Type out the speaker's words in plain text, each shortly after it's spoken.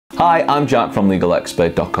Hi, I'm Jack from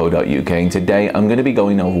legalexpert.co.uk, and today I'm going to be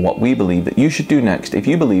going over what we believe that you should do next if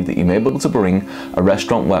you believe that you may be able to bring a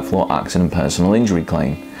restaurant wet floor accident personal injury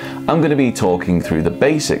claim. I'm going to be talking through the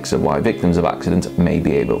basics of why victims of accidents may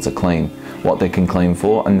be able to claim, what they can claim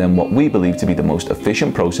for, and then what we believe to be the most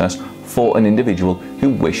efficient process for an individual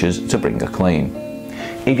who wishes to bring a claim.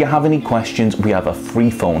 If you have any questions, we have a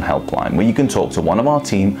free phone helpline where you can talk to one of our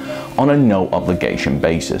team on a no obligation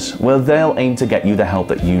basis, where they'll aim to get you the help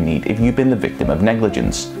that you need if you've been the victim of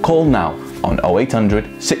negligence. Call now on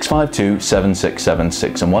 0800 652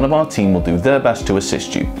 7676 and one of our team will do their best to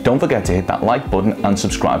assist you. Don't forget to hit that like button and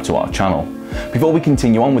subscribe to our channel. Before we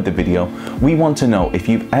continue on with the video, we want to know if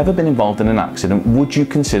you've ever been involved in an accident, would you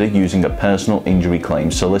consider using a personal injury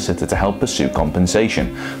claim solicitor to help pursue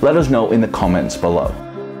compensation? Let us know in the comments below.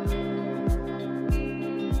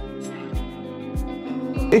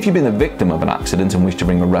 If you've been a victim of an accident and wish to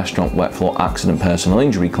bring a restaurant wet floor accident personal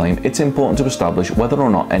injury claim, it's important to establish whether or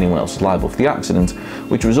not anyone else is liable for the accident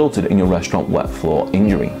which resulted in your restaurant wet floor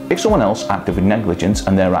injury. If someone else acted with negligence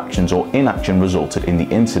and their actions or inaction resulted in the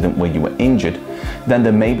incident where you were injured, then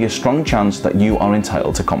there may be a strong chance that you are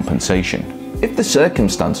entitled to compensation. If the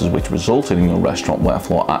circumstances which resulted in your restaurant wet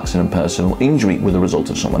floor accident personal injury were the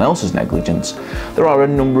result of someone else's negligence, there are a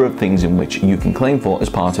number of things in which you can claim for as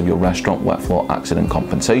part of your restaurant wet floor accident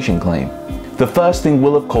compensation claim. The first thing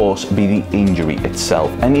will of course be the injury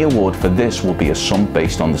itself. Any award for this will be a sum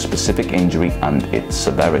based on the specific injury and its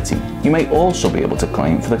severity. You may also be able to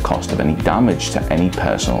claim for the cost of any damage to any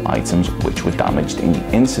personal items which were damaged in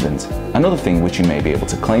the incident. Another thing which you may be able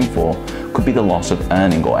to claim for could be the loss of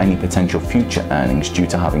earning or any potential future earnings due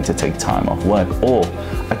to having to take time off work or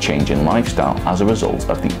a change in lifestyle as a result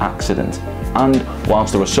of the accident. And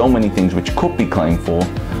whilst there are so many things which could be claimed for,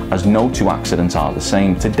 as no two accidents are the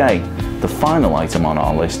same, today the final item on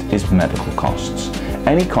our list is medical costs.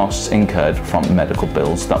 Any costs incurred from medical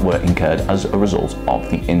bills that were incurred as a result of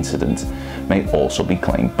the incident may also be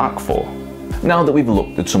claimed back for. Now that we've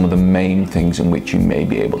looked at some of the main things in which you may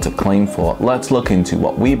be able to claim for, let's look into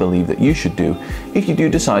what we believe that you should do if you do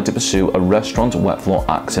decide to pursue a restaurant wet floor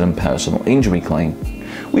accident personal injury claim.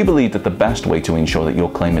 We believe that the best way to ensure that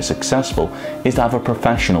your claim is successful is to have a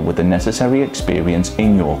professional with the necessary experience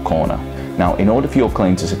in your corner. Now, in order for your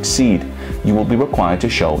claim to succeed, you will be required to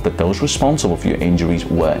show that those responsible for your injuries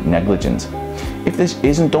were negligent. If this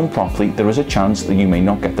isn't done properly, there is a chance that you may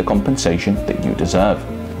not get the compensation that you deserve.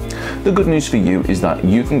 The good news for you is that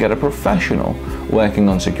you can get a professional working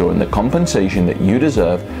on securing the compensation that you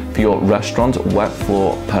deserve for your restaurant wet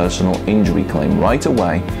floor personal injury claim right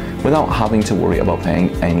away without having to worry about paying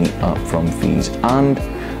any upfront fees, and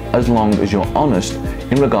as long as you're honest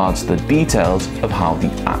in regards to the details of how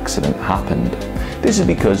the accident happened. This is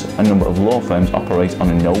because a number of law firms operate on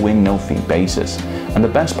a no-win, no-fee basis, and the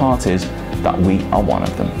best part is that we are one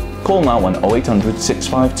of them. Call now on 0800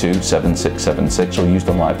 652 7676 or use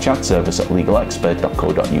the live chat service at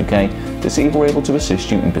legalexpert.co.uk to see if we're able to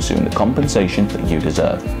assist you in pursuing the compensation that you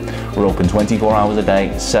deserve. We're open 24 hours a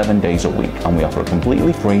day, 7 days a week, and we offer a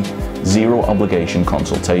completely free, zero obligation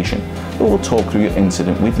consultation. We will talk through your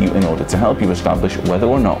incident with you in order to help you establish whether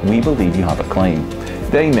or not we believe you have a claim.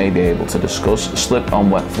 They may be able to discuss slip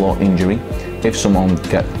on wet floor injury if someone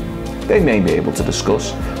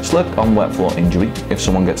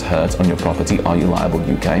gets hurt on your property. Are you liable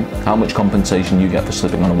UK? How much compensation you get for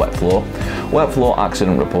slipping on a wet floor? Wet floor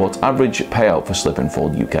accident report, average payout for slip and fall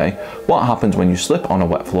UK. What happens when you slip on a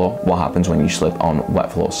wet floor? What happens when you slip on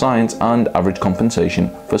wet floor science? And average compensation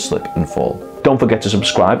for slip and fall. Don't forget to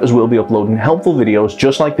subscribe, as we'll be uploading helpful videos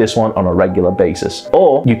just like this one on a regular basis.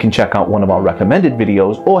 Or you can check out one of our recommended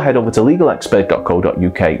videos or head over to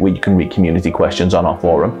legalexpert.co.uk where you can read community questions on our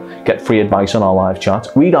forum, get free advice on our live chat,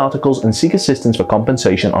 read articles and seek assistance for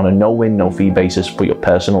compensation on a no-win, no-fee basis for your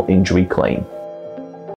personal injury claim.